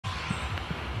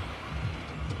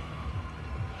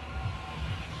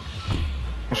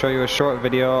I'll show you a short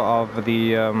video of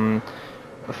the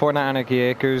Fortnite Anarchy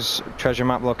Acres Treasure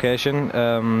Map location,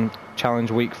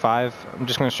 challenge week 5. I'm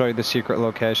just going to show you the secret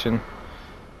location.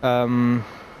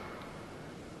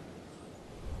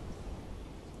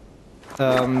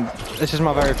 This is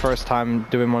my very first time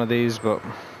doing one of these, but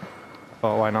I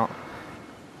thought, why not?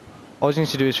 All you need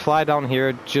to do is fly down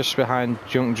here, just behind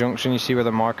Junk Junction. You see where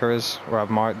the marker is, where I've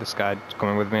marked. This guy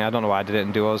coming with me. I don't know why I did it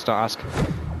in duos, don't ask.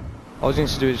 All you need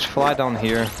to do is fly down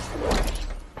here.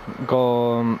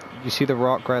 Go, you see the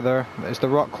rock right there? It's the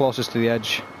rock closest to the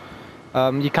edge.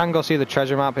 You can go see the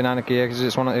treasure map in Anarchy Acres.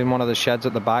 It's in one of the sheds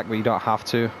at the back, but you don't have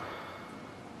to.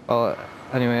 Well,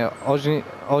 anyway, all you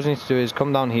need to do is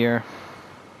come down here.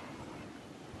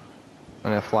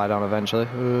 And it'll fly down eventually.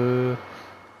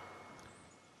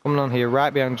 Come down here,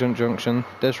 right behind Junk Junction.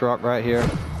 This rock right here.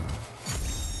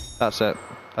 That's it.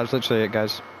 That's literally it,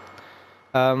 guys.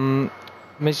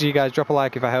 Make sure you guys drop a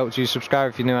like if I helped you,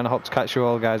 subscribe if you're new, and I hope to catch you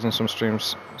all guys in some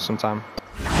streams sometime.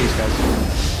 Peace,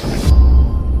 guys.